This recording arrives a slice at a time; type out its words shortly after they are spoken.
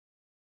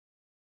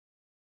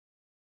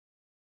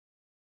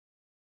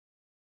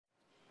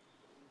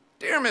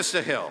Dear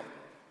Mr. Hill,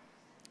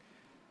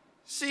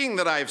 seeing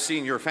that I have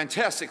seen your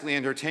fantastically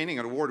entertaining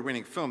and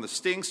award-winning film, The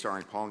Sting,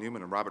 starring Paul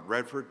Newman and Robert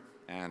Redford,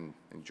 and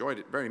enjoyed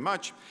it very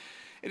much,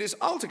 it is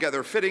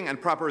altogether fitting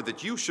and proper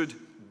that you should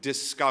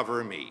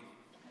discover me.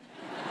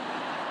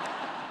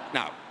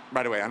 Now,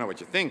 right away, I know what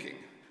you're thinking.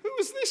 Who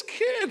is this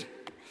kid?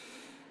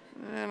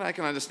 And I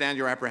can understand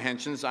your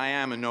apprehensions. I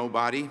am a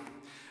nobody.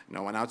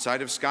 No one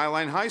outside of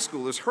Skyline High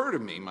School has heard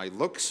of me. My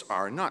looks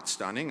are not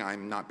stunning.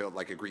 I'm not built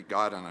like a Greek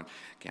god, and I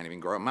can't even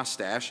grow a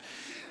mustache.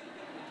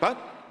 But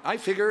I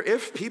figure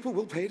if people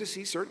will pay to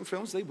see certain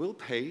films, they will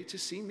pay to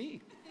see me.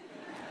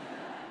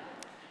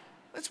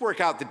 Let's work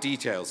out the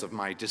details of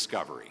my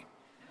discovery.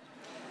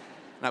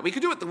 Now, we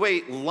could do it the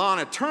way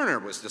Lana Turner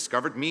was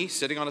discovered, me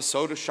sitting on a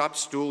soda shop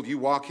stool, you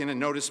walk in and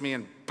notice me,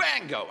 and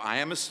bango, I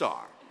am a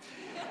star.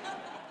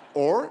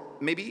 Or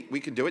maybe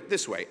we can do it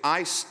this way.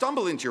 I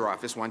stumble into your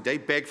office one day,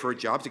 beg for a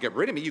job to get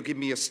rid of me. You give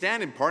me a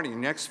stand-in part in your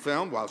next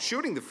film. While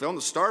shooting the film,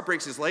 the star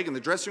breaks his leg in the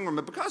dressing room,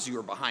 and because you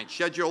were behind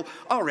schedule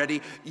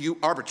already, you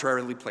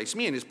arbitrarily place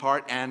me in his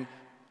part, and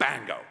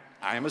bango,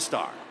 I am a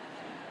star.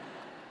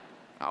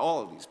 Now,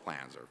 all of these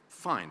plans are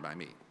fine by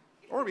me.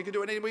 Or we could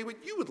do it any way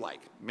you would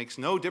like. It makes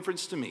no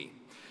difference to me.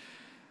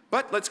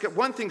 But let's get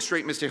one thing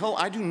straight, Mr. Hill.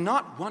 I do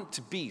not want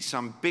to be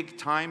some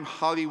big-time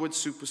Hollywood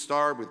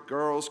superstar with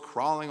girls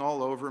crawling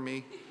all over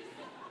me.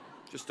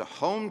 Just a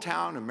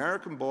hometown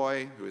American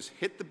boy who has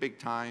hit the big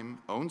time,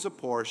 owns a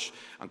Porsche,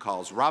 and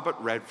calls Robert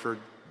Redford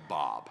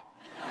Bob.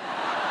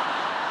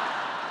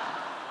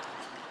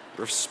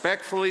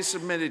 Respectfully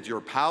submitted,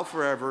 your pal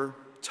forever,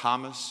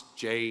 Thomas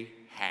J.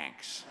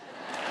 Hanks.